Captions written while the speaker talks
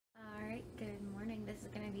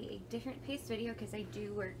different pace video because I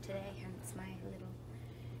do work today, hence my little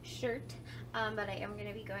shirt. But I am going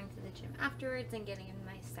to be going to the gym afterwards and getting in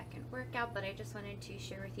my second workout, but I just wanted to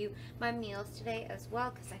share with you my meals today as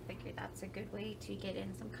well because I figured that's a good way to get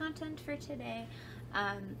in some content for today,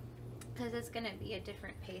 because it's going to be a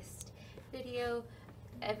different paced video.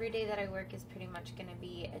 Every day that I work is pretty much going to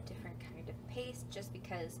be a different kind of pace just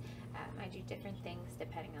because I do different things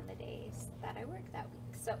depending on the days that I work that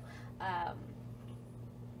week. So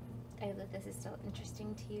I hope that this is still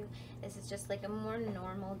interesting to you. This is just like a more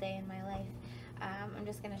normal day in my life. I'm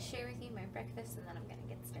just going to share with you my breakfast and then I'm going to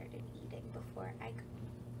get started eating before I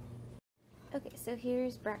go. Okay, so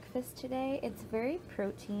here's breakfast today. It's very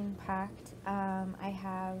protein packed. I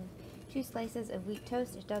have 2 slices of wheat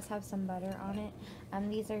toast. It does have some butter on it.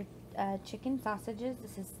 These are chicken sausages.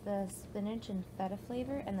 This is the spinach and feta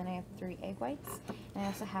flavor, and then I have 3 egg whites. And I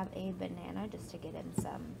also have a banana just to get in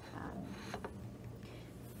some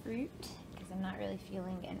fruit because I'm not really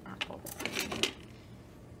feeling an apple this morning.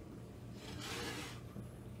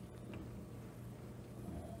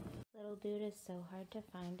 Little dude is so hard to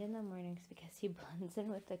find in the mornings because he blends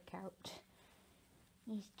in with the couch.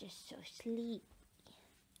 He's just so sleepy.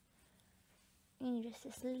 You're just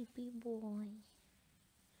a sleepy boy.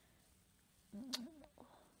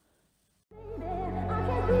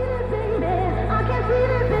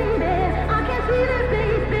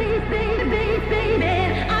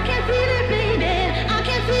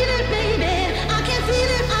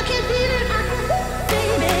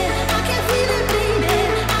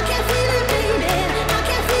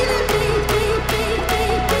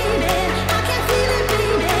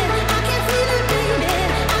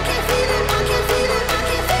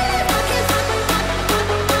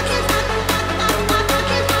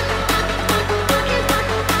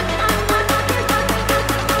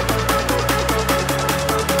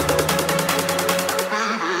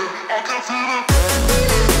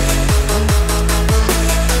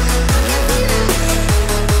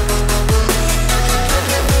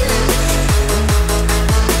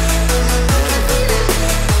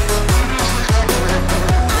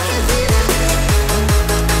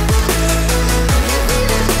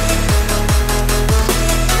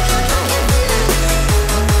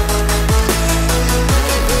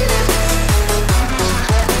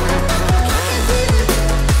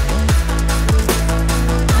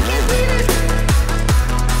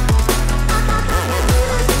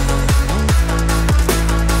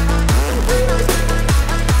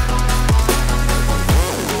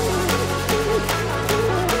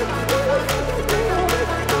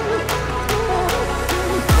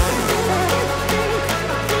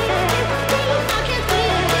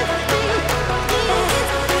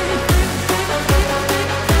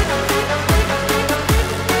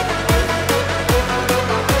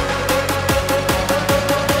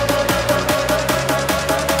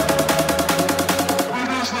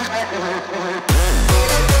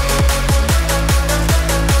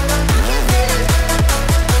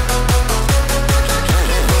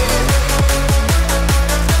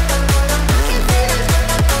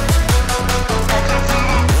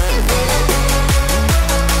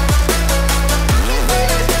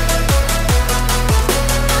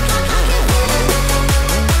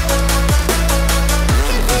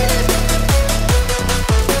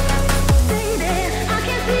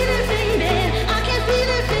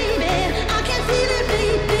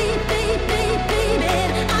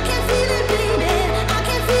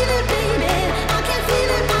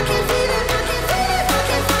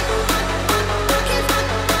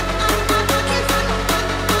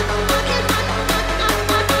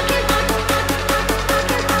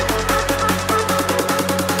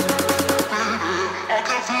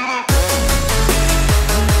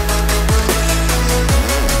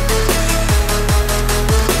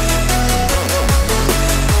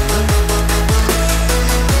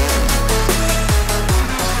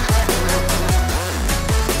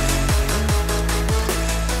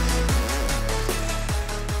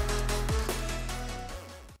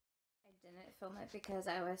 Because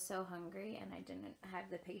I was so hungry and I didn't have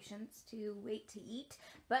the patience to wait to eat,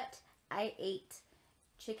 but I ate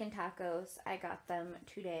chicken tacos. I got them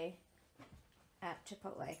today at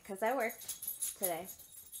Chipotle because I worked today.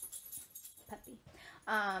 Puppy.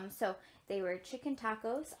 So they were chicken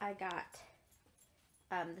tacos. I got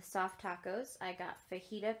the soft tacos. I got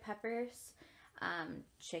fajita peppers,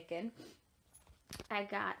 chicken. I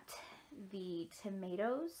got the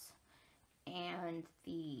tomatoes and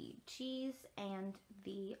the cheese and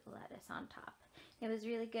the lettuce on top. It was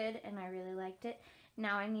really good and I really liked it.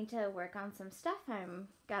 Now I need to work on some stuff.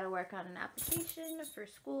 Got to work on an application for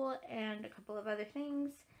school and a couple of other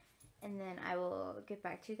things. and then I will get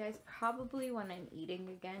back to you guys probably when I'm eating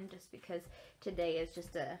again, just because today is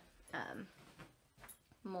just a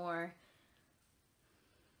more,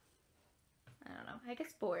 I don't know, I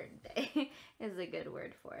guess bored day is a good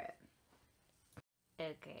word for it.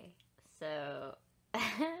 Okay, so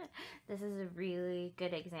this is a really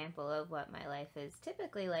good example of what my life is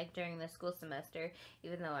typically like during the school semester,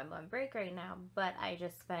 even though I'm on break right now. But I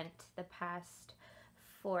just spent the past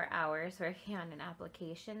 4 hours working on an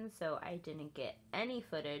application, so I didn't get any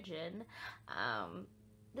footage in.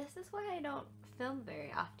 This is why I don't film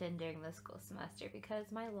very often during the school semester, because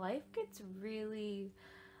my life gets really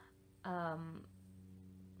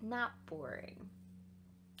not boring.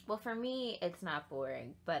 Well, for me, it's not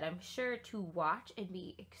boring, but I'm sure to watch it'd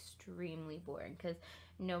be extremely boring, because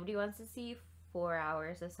nobody wants to see 4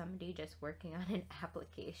 hours of somebody just working on an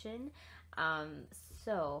application.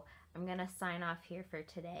 So I'm gonna sign off here for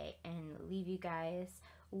today and leave you guys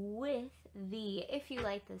with if you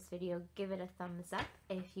liked this video, give it a thumbs up.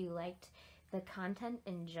 If you liked the content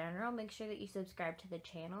in general, make sure that you subscribe to the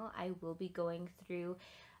channel. I will be going through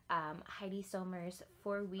Heidi Sommer's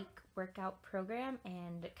 4-week workout program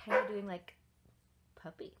and kind of doing like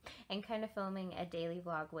puppy and kind of filming a daily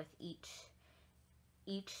vlog with each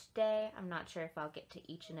day. I'm not sure if I'll get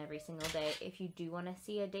to each and every single day. If you do want to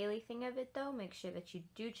see a daily thing of it though, make sure that you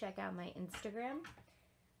do check out my Instagram.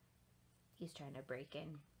 He's trying to break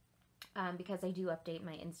in. Because I do update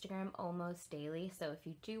my Instagram almost daily, so if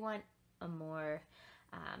you do want a more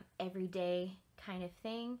everyday kind of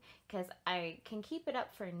thing, because I can keep it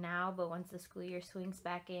up for now, but once the school year swings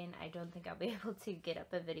back in, I don't think I'll be able to get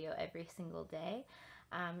up a video every single day,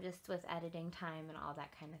 just with editing time and all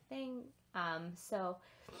that kind of thing. So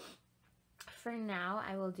for now,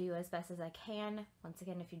 I will do as best as I can. Once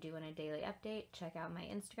again, if you do want a daily update, check out my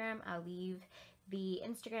Instagram. I'll leave the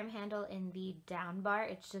Instagram handle in the down bar.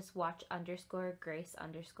 It's just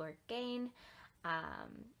watch_grace_gain.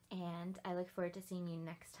 And I look forward to seeing you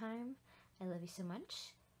next time. I love you so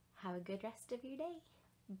much. Have a good rest of your day.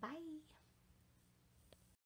 Bye.